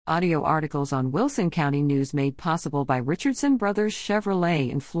Audio articles on Wilson County News made possible by Richardson Brothers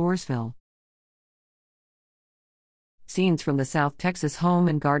Chevrolet in Floresville. Scenes from the South Texas Home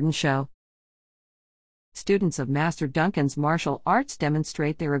and Garden Show. Students of Master Duncan's martial arts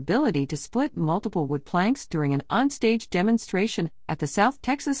demonstrate their ability to split multiple wood planks during an onstage demonstration at the South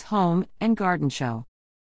Texas Home and Garden Show.